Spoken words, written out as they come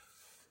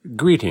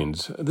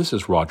Greetings. This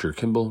is Roger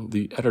Kimball,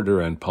 the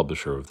editor and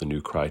publisher of the new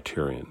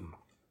Criterion.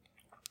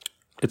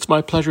 It's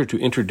my pleasure to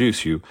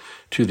introduce you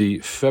to the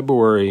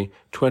February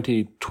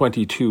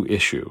 2022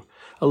 issue.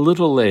 A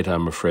little late,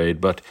 I'm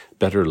afraid, but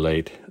better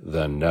late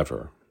than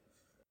never.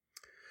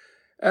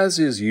 As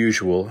is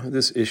usual,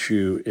 this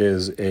issue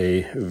is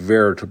a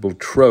veritable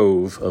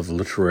trove of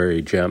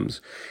literary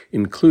gems,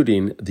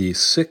 including the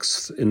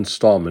sixth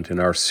installment in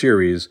our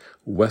series,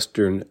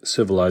 Western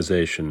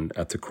Civilization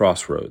at the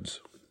Crossroads.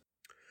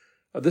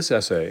 This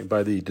essay,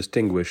 by the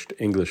distinguished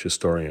English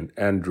historian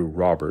Andrew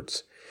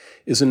Roberts,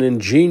 is an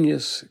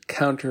ingenious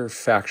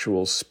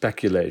counterfactual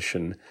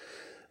speculation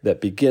that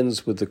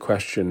begins with the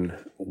question,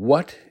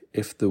 what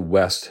if the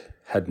West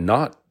had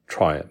not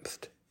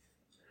triumphed?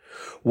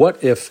 What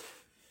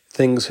if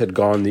things had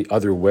gone the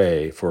other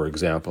way, for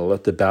example,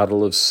 at the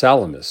Battle of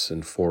Salamis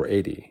in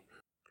 480?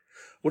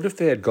 What if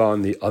they had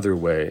gone the other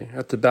way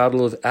at the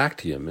Battle of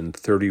Actium in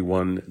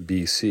 31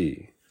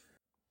 BC?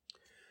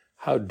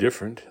 How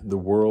different the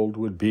world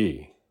would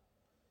be.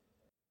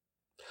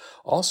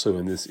 Also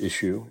in this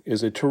issue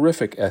is a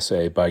terrific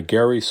essay by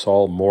Gary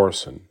Saul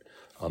Morrison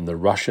on the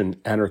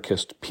Russian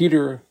anarchist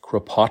Peter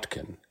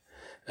Kropotkin.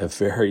 A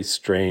very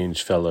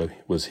strange fellow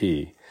was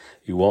he.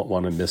 You won't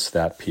want to miss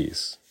that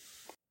piece.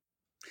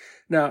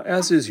 Now,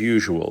 as is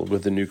usual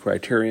with the new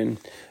Criterion,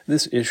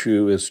 this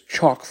issue is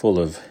chock full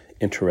of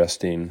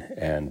interesting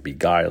and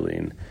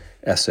beguiling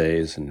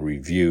essays and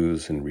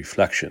reviews and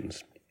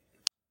reflections.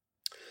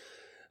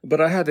 But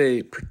I had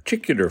a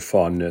particular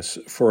fondness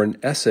for an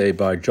essay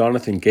by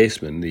Jonathan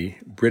Gaisman, the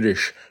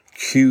British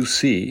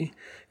QC,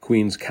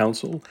 Queen's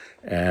Counsel,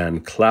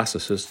 and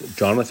classicist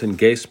Jonathan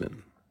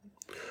Gaisman.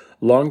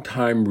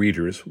 Longtime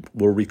readers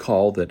will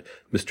recall that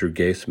Mr.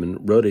 Gaisman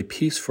wrote a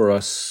piece for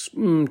us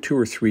 2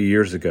 or 3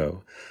 years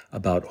ago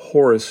about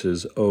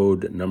Horace's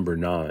Ode No.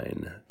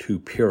 9, To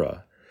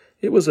Pyrrha.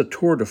 It was a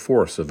tour de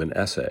force of an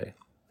essay.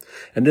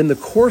 And in the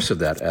course of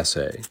that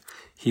essay,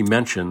 he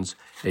mentions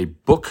a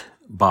book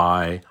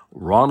by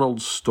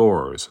Ronald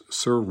Storrs,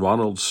 Sir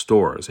Ronald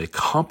Storrs, a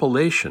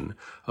compilation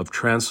of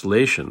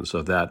translations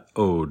of that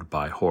ode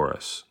by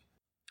Horace.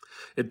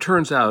 It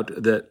turns out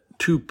that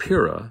To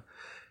Pyrrha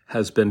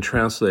has been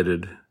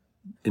translated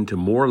into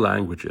more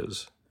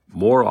languages,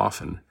 more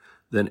often,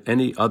 than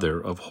any other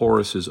of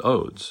Horace's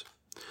odes.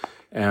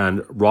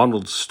 And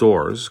Ronald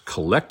Storrs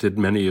collected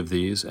many of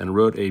these and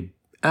wrote a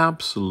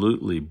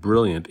absolutely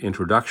brilliant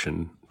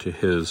introduction to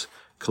his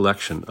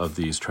collection of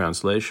these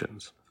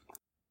translations.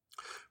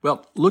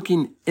 Well,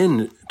 looking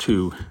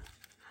into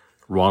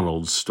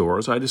Ronald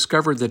Storrs, I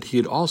discovered that he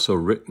had also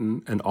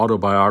written an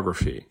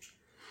autobiography.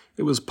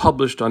 It was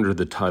published under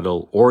the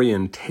title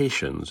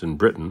Orientations in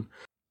Britain.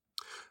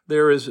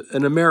 There is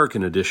an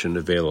American edition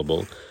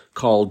available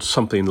called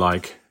something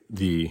like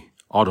The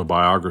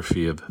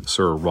Autobiography of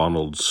Sir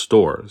Ronald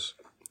Storrs.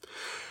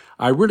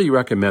 I really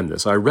recommend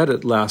this. I read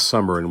it last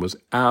summer and was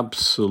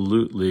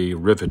absolutely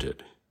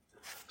riveted.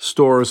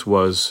 Storrs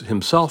was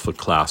himself a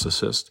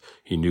classicist.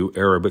 He knew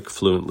Arabic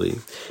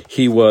fluently.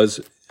 He was,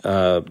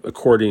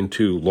 according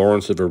to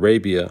Lawrence of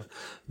Arabia,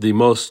 the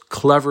most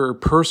clever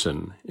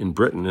person in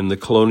Britain in the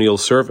colonial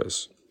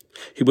service.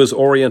 He was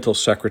Oriental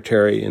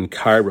Secretary in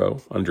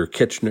Cairo under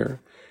Kitchener,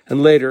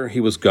 and later he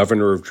was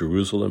governor of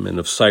Jerusalem and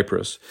of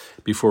Cyprus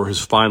before his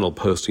final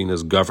posting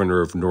as governor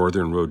of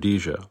Northern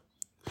Rhodesia.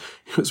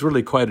 He was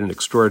really quite an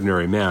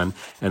extraordinary man,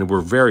 and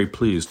we're very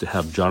pleased to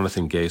have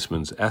Jonathan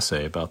Gaisman's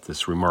essay about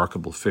this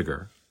remarkable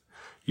figure.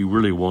 You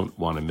really won't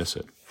want to miss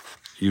it.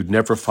 You'd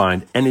never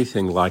find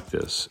anything like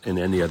this in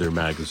any other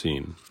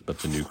magazine but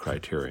the new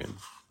Criterion.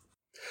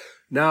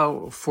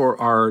 Now for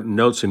our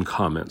notes and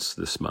comments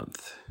this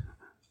month.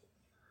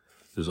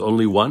 There's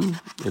only one.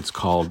 It's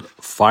called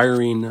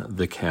Firing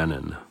the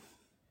Cannon.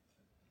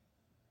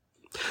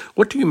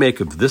 What do you make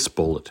of this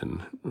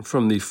bulletin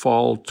from the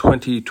fall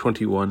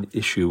 2021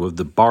 issue of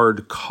the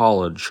Bard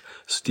College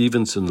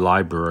Stevenson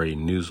Library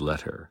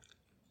newsletter?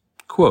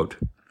 Quote,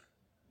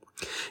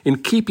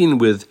 in keeping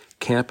with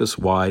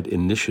campus-wide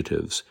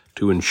initiatives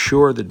to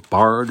ensure that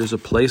Bard is a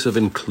place of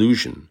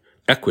inclusion,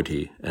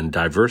 equity, and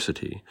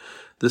diversity,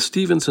 the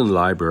Stevenson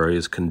Library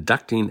is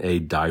conducting a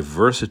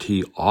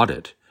diversity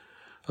audit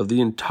of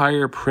the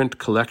entire print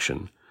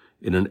collection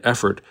in an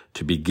effort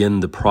to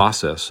begin the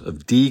process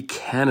of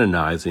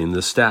decanonizing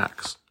the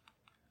stacks.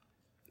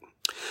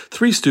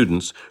 3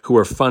 students who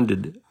are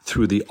funded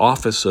through the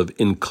Office of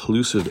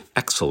Inclusive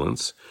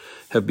Excellence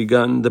have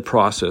begun the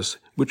process,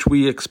 which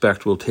we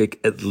expect will take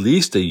at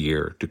least a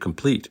year to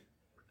complete.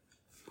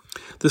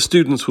 The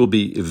students will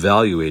be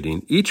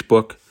evaluating each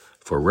book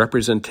for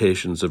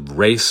representations of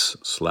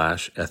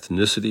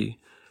race/ethnicity,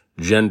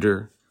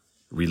 gender,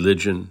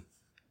 religion,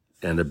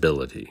 and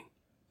ability.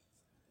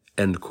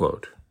 End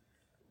quote.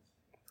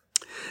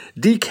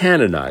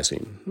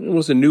 Decanonizing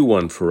was a new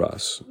one for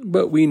us,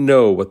 but we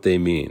know what they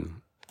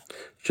mean,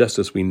 just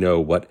as we know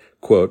what,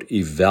 quote,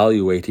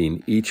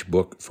 evaluating each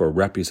book for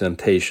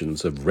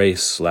representations of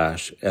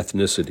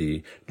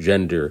race/ethnicity,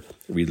 gender,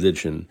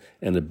 religion,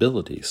 and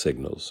ability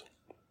signals.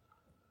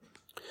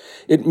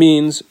 It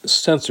means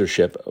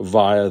censorship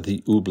via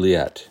the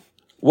oubliette,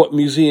 what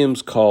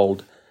museums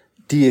called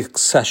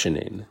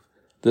deaccessioning,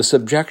 the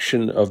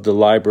subjection of the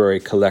library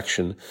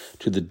collection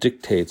to the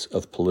dictates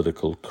of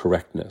political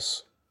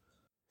correctness.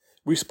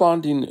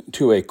 Responding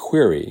to a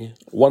query,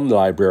 one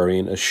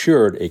librarian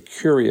assured a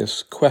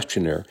curious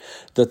questioner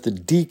that the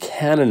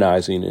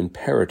decanonizing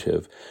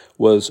imperative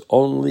was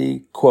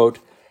only, quote,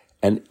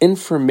 an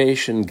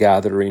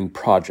information-gathering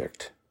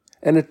project,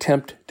 an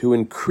attempt to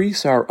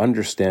increase our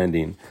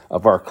understanding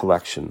of our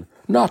collection,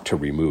 not to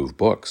remove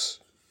books,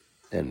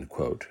 end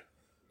quote.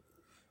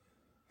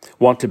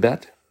 Want to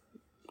bet?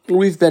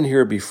 We've been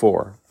here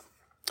before.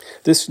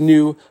 This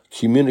new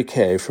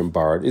communiqué from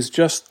Bard is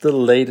just the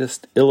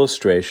latest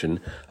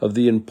illustration of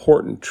the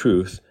important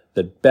truth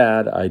that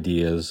bad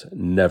ideas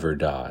never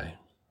die.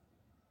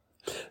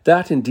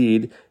 That,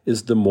 indeed,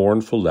 is the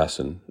mournful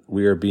lesson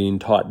we are being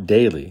taught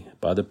daily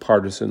by the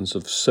partisans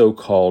of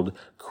so-called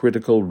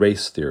critical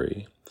race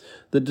theory,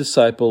 the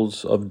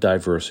disciples of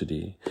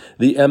diversity,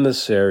 the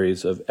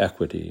emissaries of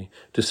equity,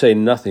 to say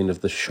nothing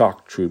of the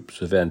shock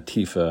troops of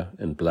Antifa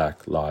and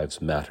Black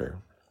Lives Matter.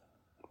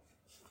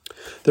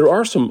 There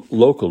are some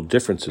local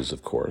differences,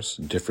 of course,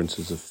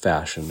 differences of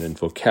fashion and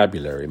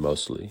vocabulary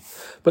mostly,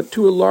 but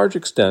to a large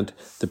extent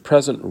the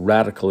present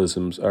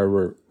radicalisms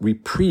are a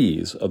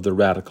reprise of the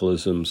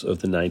radicalisms of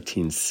the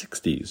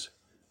 1960s,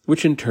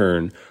 which in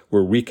turn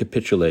were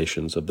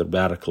recapitulations of the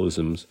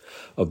radicalisms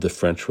of the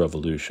French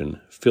Revolution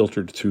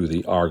filtered through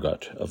the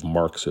argot of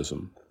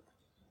Marxism.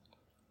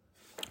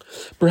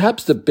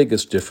 Perhaps the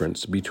biggest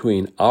difference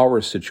between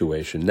our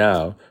situation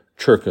now,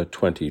 circa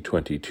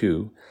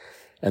 2022,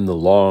 and the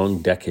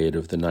long decade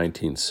of the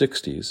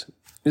 1960s,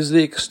 is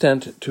the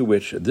extent to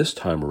which, this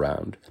time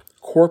around,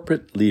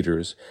 corporate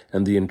leaders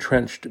and the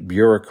entrenched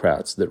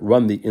bureaucrats that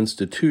run the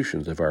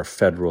institutions of our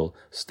federal,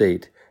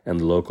 state,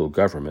 and local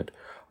government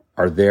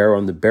are there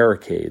on the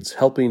barricades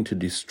helping to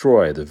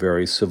destroy the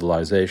very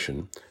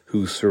civilization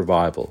whose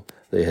survival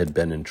they had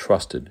been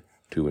entrusted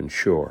to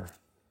ensure.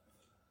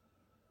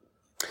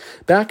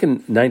 Back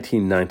in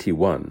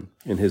 1991,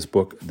 in his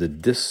book The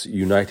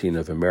Disuniting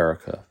of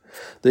America,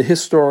 the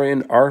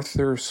historian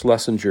Arthur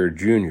Schlesinger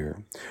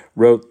Jr.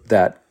 wrote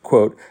that,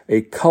 quote,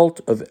 a cult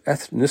of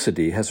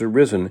ethnicity has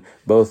arisen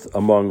both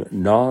among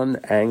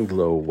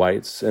non-Anglo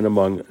whites and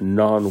among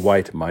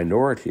non-white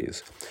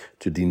minorities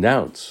to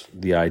denounce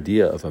the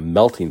idea of a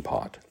melting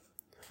pot,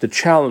 to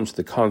challenge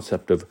the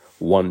concept of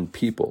one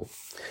people,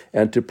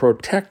 and to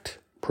protect,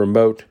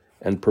 promote,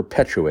 and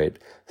perpetuate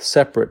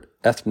separate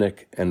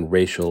ethnic and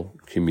racial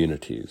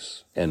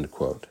communities, end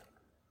quote.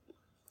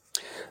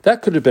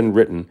 That could have been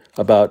written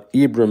about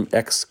Ibram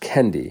X.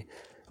 Kendi,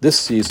 this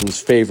season's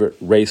favorite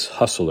race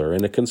hustler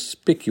and a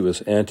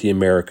conspicuous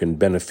anti-American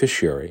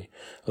beneficiary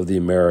of the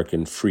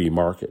American free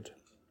market.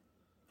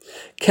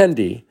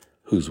 Kendi,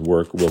 whose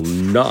work will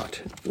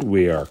not,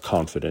 we are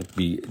confident,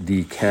 be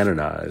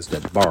decanonized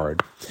at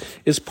Bard,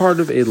 is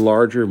part of a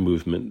larger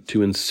movement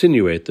to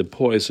insinuate the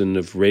poison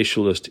of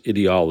racialist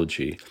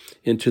ideology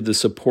into the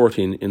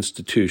supporting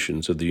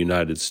institutions of the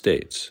United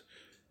States,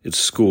 its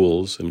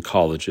schools and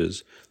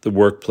colleges, the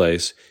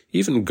workplace,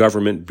 even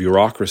government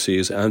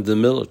bureaucracies and the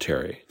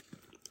military.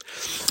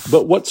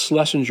 But what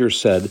Schlesinger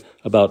said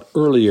about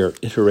earlier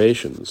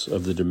iterations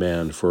of the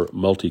demand for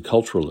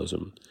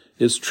multiculturalism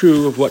is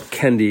true of what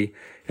Kendi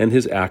and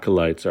his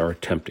acolytes are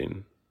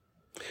attempting.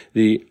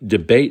 The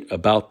debate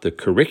about the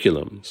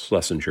curriculum,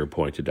 Schlesinger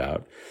pointed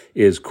out,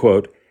 is,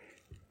 quote,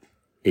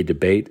 a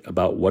debate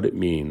about what it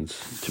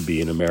means to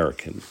be an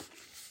American.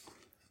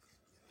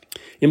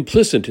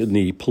 Implicit in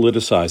the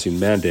politicizing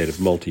mandate of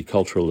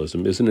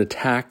multiculturalism is an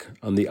attack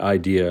on the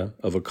idea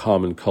of a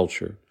common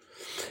culture,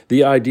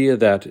 the idea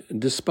that,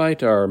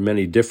 despite our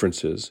many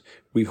differences,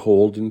 we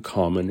hold in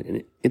common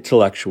an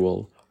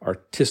intellectual,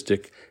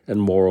 artistic,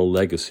 and moral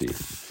legacy,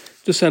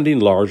 descending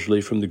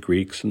largely from the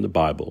Greeks and the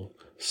Bible,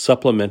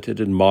 supplemented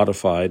and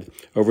modified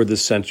over the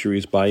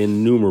centuries by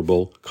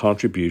innumerable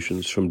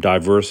contributions from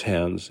diverse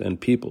hands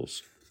and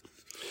peoples.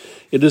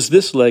 It is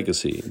this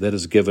legacy that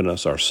has given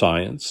us our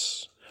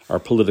science, our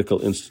political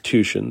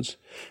institutions,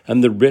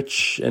 and the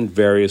rich and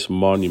various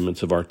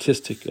monuments of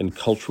artistic and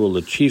cultural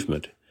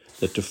achievement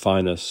that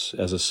define us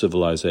as a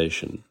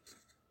civilization.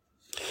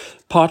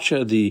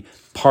 Pacha the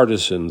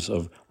partisans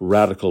of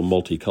radical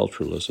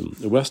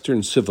multiculturalism,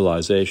 Western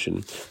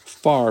civilization,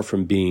 far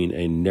from being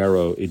a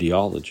narrow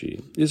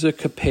ideology, is a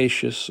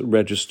capacious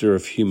register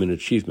of human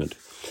achievement,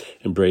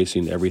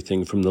 embracing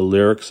everything from the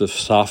lyrics of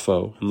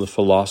Sappho and the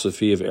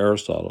philosophy of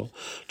Aristotle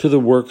to the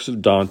works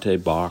of Dante,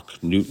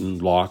 Bach, Newton,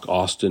 Locke,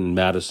 Austin,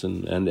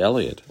 Madison, and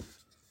Eliot.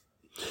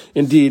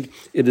 Indeed,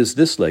 it is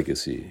this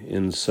legacy,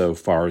 in so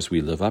far as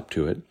we live up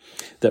to it,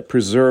 that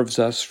preserves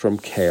us from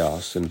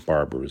chaos and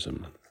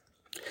barbarism.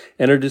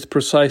 And it is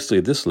precisely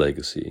this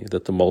legacy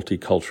that the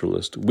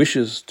multiculturalist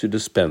wishes to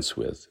dispense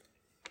with.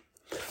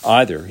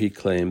 Either he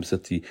claims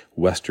that the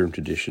Western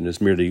tradition is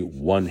merely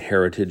one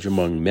heritage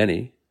among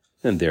many,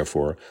 and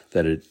therefore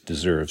that it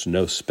deserves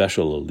no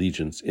special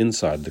allegiance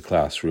inside the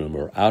classroom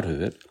or out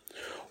of it,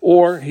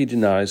 or he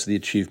denies the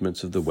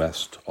achievements of the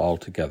West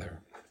altogether.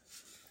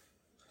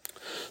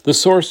 The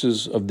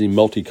sources of the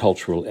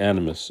multicultural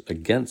animus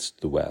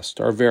against the West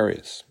are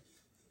various.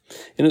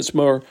 In its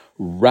more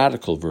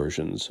radical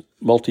versions,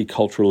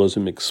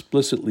 multiculturalism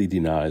explicitly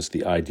denies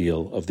the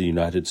ideal of the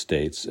United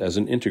States as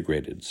an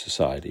integrated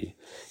society,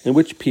 in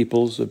which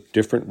peoples of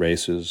different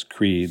races,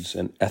 creeds,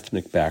 and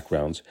ethnic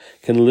backgrounds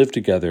can live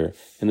together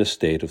in a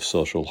state of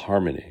social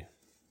harmony.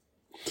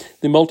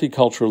 The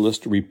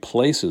multiculturalist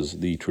replaces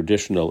the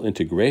traditional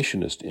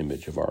integrationist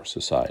image of our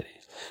society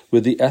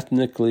with the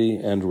ethnically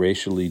and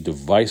racially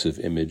divisive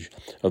image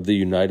of the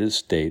United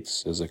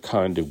States as a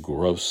kind of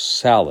gross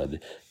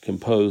salad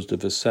composed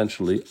of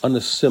essentially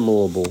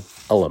unassimilable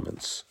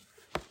elements.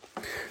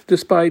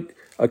 Despite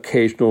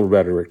occasional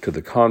rhetoric to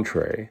the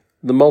contrary,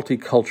 the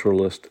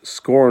multiculturalist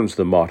scorns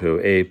the motto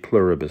E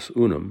pluribus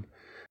unum,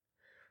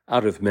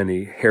 out of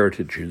many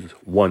heritages,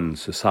 one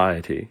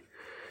society,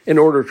 in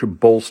order to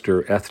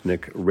bolster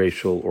ethnic,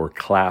 racial, or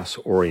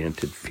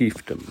class-oriented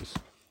fiefdoms.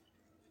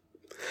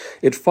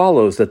 It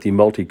follows that the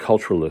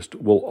multiculturalist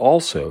will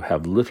also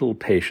have little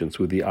patience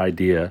with the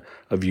idea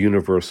of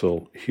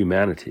universal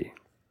humanity.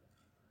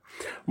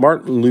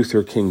 Martin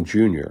Luther King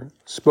Jr.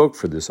 spoke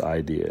for this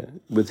idea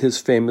with his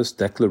famous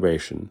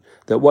declaration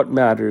that what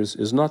matters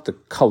is not the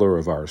color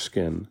of our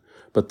skin,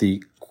 but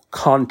the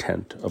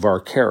content of our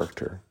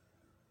character.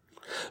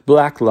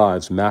 Black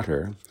Lives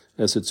Matter,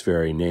 as its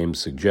very name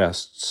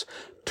suggests,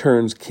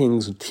 turns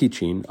King's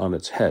teaching on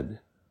its head.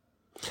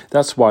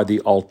 That's why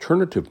the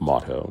alternative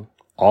motto,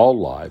 All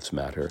Lives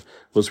Matter,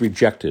 was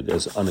rejected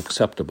as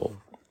unacceptable.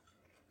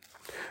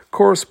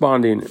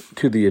 Corresponding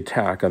to the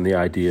attack on the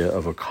idea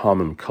of a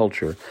common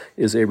culture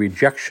is a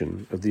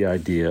rejection of the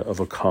idea of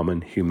a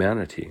common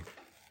humanity.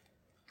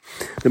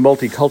 The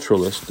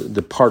multiculturalist,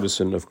 the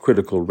partisan of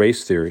critical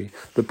race theory,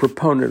 the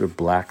proponent of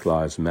Black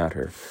Lives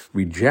Matter,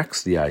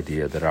 rejects the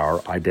idea that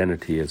our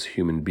identity as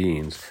human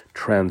beings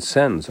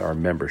transcends our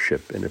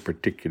membership in a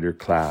particular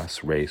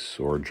class, race,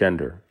 or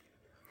gender.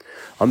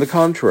 On the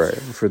contrary,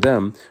 for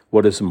them,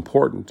 what is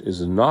important is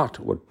not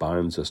what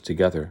binds us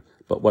together,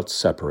 but what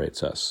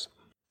separates us.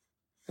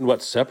 And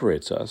what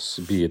separates us,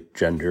 be it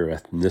gender,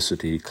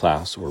 ethnicity,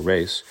 class, or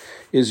race,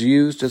 is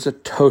used as a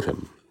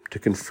totem to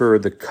confer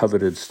the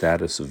coveted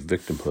status of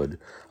victimhood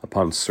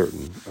upon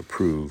certain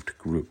approved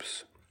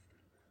groups.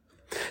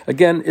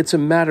 Again, it's a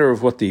matter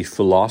of what the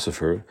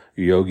philosopher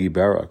Yogi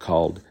Berra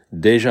called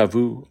déjà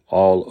vu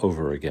all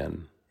over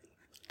again.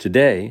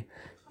 Today,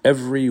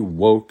 every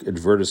woke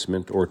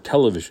advertisement or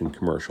television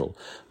commercial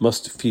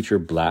must feature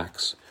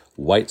blacks.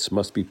 Whites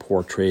must be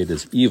portrayed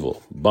as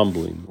evil,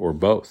 bumbling, or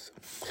both.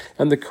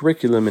 And the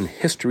curriculum and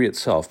history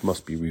itself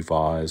must be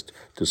revised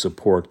to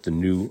support the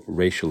new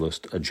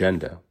racialist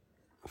agenda.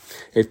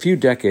 A few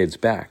decades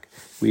back,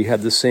 we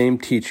had the same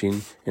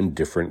teaching in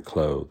different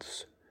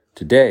clothes.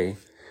 Today,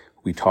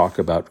 we talk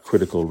about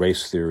critical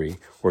race theory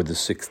or the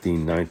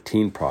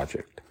 1619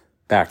 Project.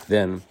 Back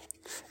then,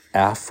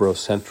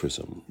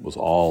 Afrocentrism was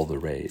all the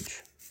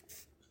rage.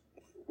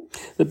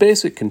 The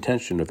basic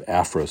contention of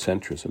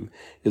Afrocentrism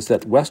is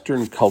that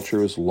Western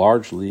culture is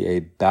largely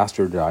a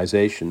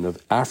bastardization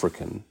of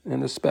African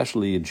and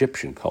especially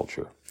Egyptian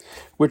culture,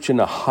 which in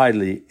a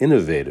highly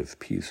innovative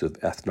piece of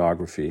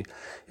ethnography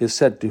is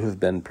said to have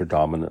been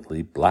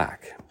predominantly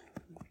black.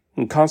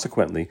 And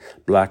consequently,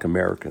 black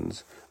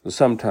Americans,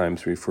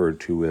 sometimes referred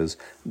to as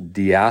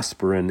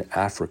diasporan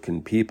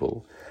African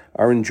people,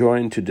 are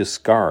enjoined to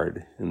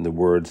discard, in the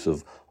words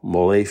of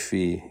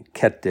Molefi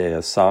Kete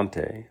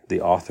Asante,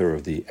 the author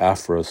of the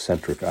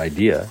Afrocentric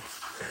Idea,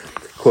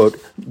 quote,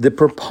 the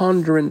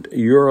preponderant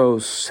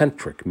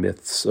Eurocentric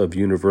myths of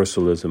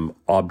universalism,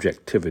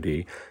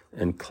 objectivity,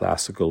 and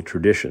classical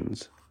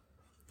traditions,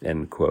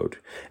 end quote,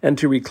 and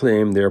to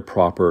reclaim their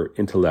proper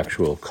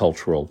intellectual,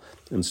 cultural,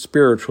 and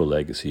spiritual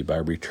legacy by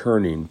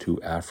returning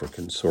to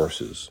African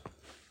sources.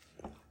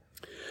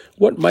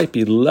 What might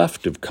be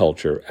left of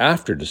culture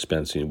after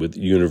dispensing with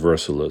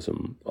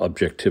universalism,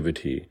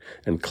 objectivity,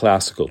 and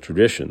classical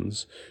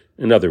traditions,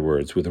 in other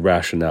words, with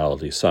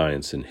rationality,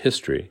 science, and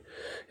history,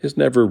 is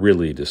never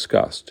really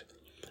discussed,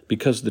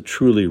 because the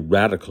truly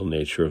radical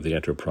nature of the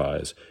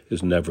enterprise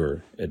is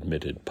never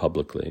admitted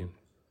publicly.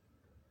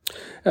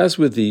 As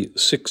with the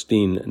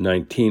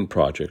 1619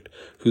 Project,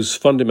 whose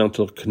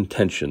fundamental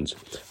contentions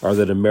are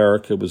that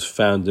America was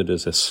founded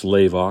as a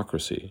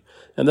slaveocracy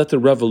and that the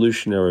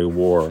Revolutionary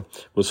War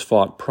was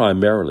fought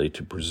primarily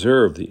to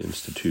preserve the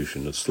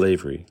institution of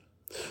slavery,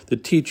 the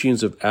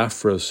teachings of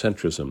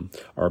Afrocentrism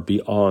are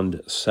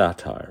beyond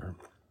satire.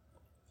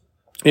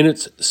 In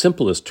its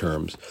simplest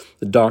terms,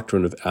 the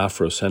doctrine of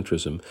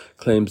Afrocentrism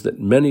claims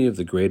that many of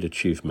the great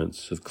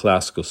achievements of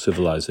classical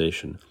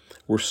civilization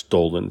were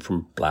stolen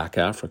from Black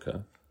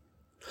Africa.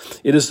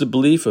 It is the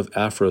belief of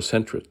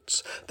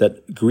Afrocentrists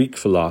that Greek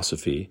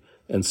philosophy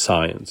and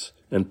science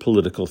and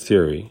political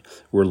theory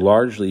were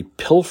largely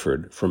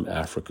pilfered from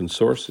African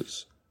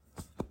sources.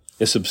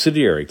 A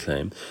subsidiary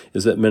claim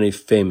is that many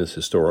famous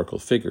historical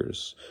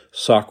figures,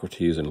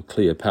 Socrates and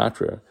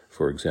Cleopatra,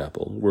 for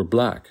example, were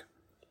black.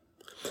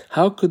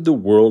 How could the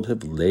world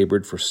have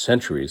labored for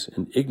centuries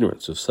in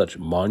ignorance of such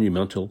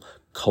monumental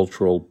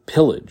cultural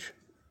pillage?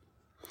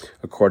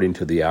 According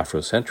to the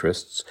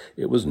Afrocentrists,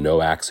 it was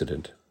no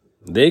accident.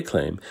 They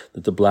claim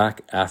that the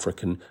black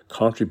African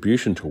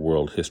contribution to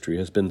world history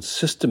has been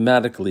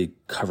systematically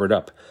covered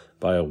up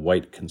by a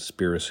white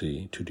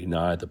conspiracy to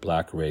deny the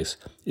black race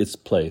its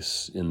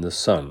place in the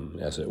sun,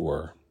 as it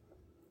were.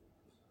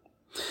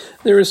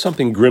 There is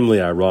something grimly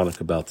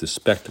ironic about this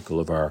spectacle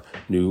of our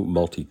new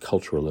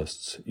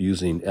multiculturalists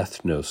using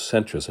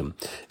ethnocentrism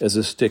as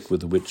a stick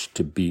with which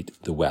to beat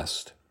the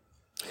West.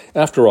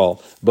 After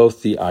all,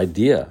 both the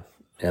idea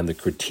and the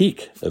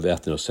critique of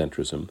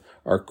ethnocentrism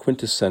are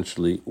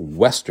quintessentially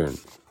Western.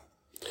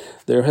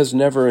 There has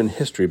never in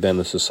history been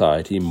a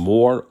society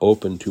more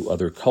open to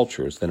other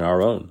cultures than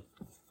our own.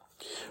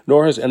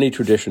 Nor has any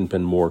tradition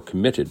been more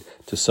committed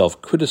to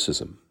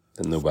self-criticism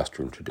than the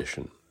Western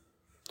tradition.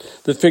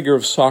 The figure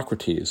of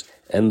Socrates,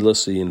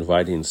 endlessly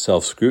inviting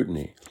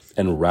self-scrutiny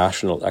and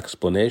rational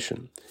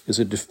explanation, is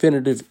a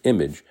definitive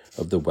image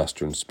of the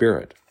Western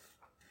spirit.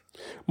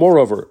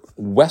 Moreover,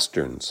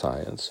 Western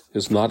science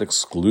is not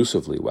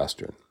exclusively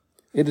Western.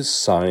 It is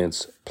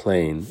science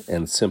plain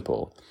and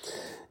simple.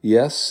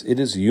 Yes, it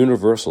is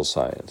universal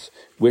science,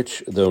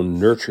 which, though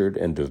nurtured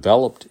and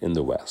developed in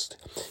the West,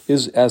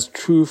 is as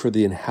true for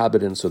the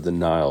inhabitants of the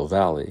Nile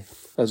Valley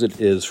as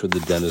it is for the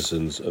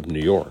denizens of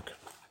New York.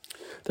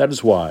 That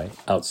is why,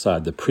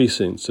 outside the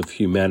precincts of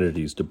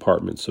humanities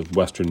departments of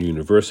Western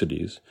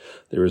universities,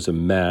 there is a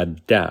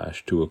mad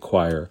dash to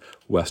acquire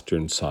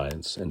Western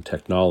science and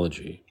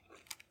technology.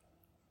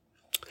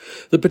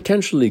 The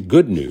potentially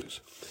good news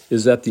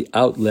is that the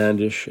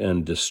outlandish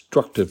and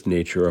destructive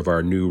nature of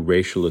our new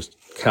racialist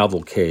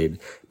cavalcade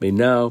may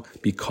now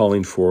be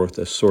calling forth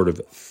a sort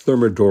of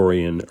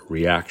Thermidorian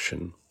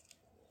reaction.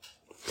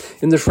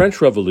 In the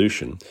French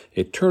Revolution,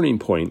 a turning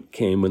point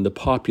came when the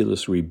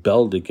populace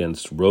rebelled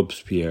against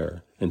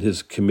Robespierre and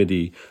his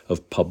Committee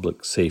of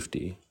Public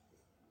Safety.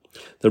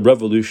 The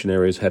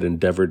revolutionaries had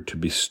endeavored to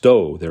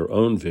bestow their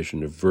own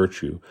vision of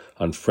virtue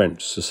on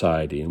French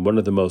society in one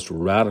of the most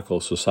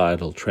radical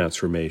societal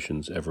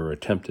transformations ever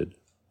attempted.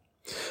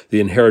 The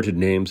inherited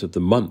names of the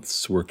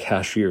months were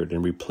cashiered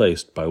and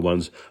replaced by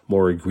ones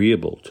more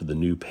agreeable to the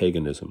new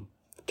paganism.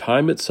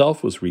 Time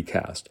itself was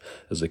recast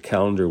as the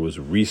calendar was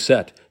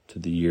reset to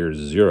the year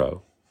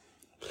 0.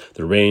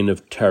 The reign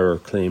of terror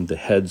claimed the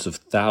heads of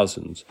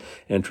thousands,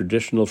 and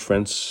traditional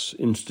French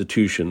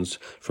institutions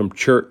from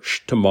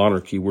church to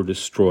monarchy were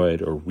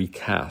destroyed or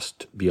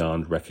recast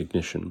beyond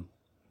recognition.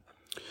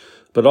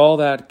 But all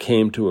that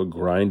came to a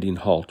grinding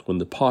halt when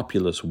the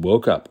populace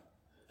woke up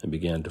and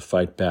began to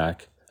fight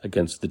back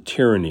against the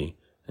tyranny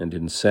and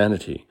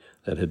insanity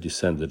that had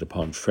descended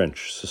upon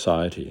French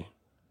society.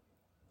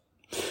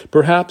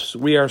 Perhaps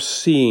we are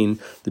seeing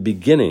the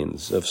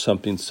beginnings of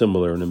something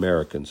similar in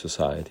American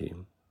society.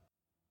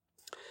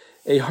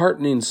 A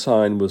heartening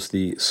sign was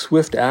the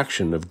swift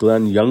action of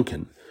Glenn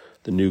Youngkin,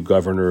 the new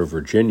governor of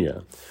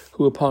Virginia,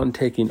 who upon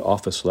taking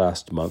office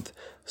last month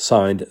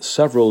signed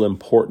several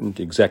important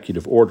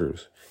executive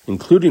orders,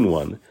 including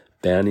one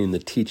banning the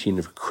teaching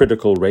of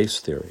critical race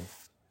theory.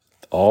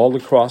 All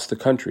across the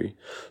country,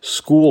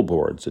 school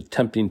boards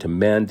attempting to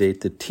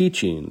mandate the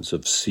teachings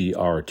of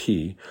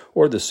CRT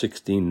or the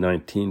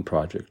 1619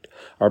 Project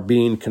are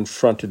being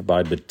confronted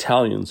by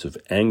battalions of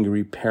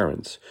angry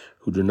parents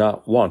who do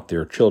not want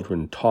their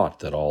children taught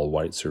that all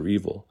whites are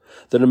evil,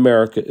 that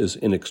America is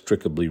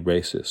inextricably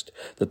racist,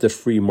 that the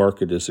free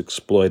market is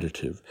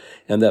exploitative,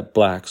 and that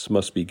blacks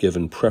must be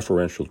given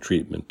preferential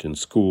treatment in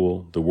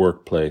school, the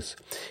workplace,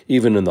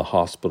 even in the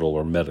hospital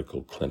or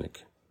medical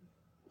clinic.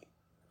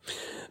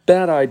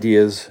 Bad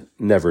ideas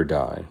never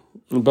die,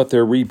 but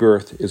their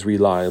rebirth is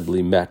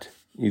reliably met,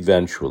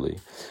 eventually,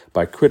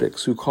 by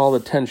critics who call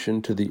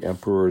attention to the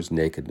emperor's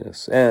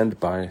nakedness and,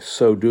 by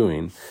so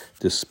doing,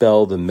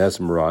 dispel the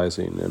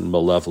mesmerizing and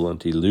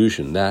malevolent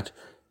illusion that,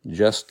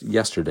 just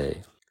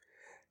yesterday,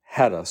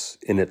 had us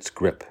in its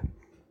grip.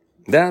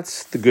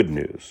 That's the good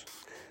news.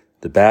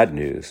 The bad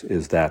news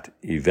is that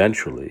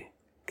eventually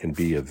can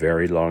be a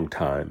very long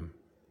time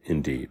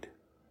indeed.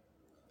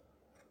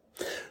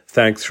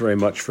 Thanks very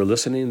much for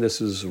listening.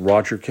 This is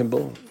Roger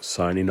Kimball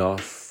signing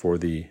off for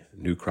the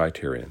New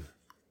Criterion.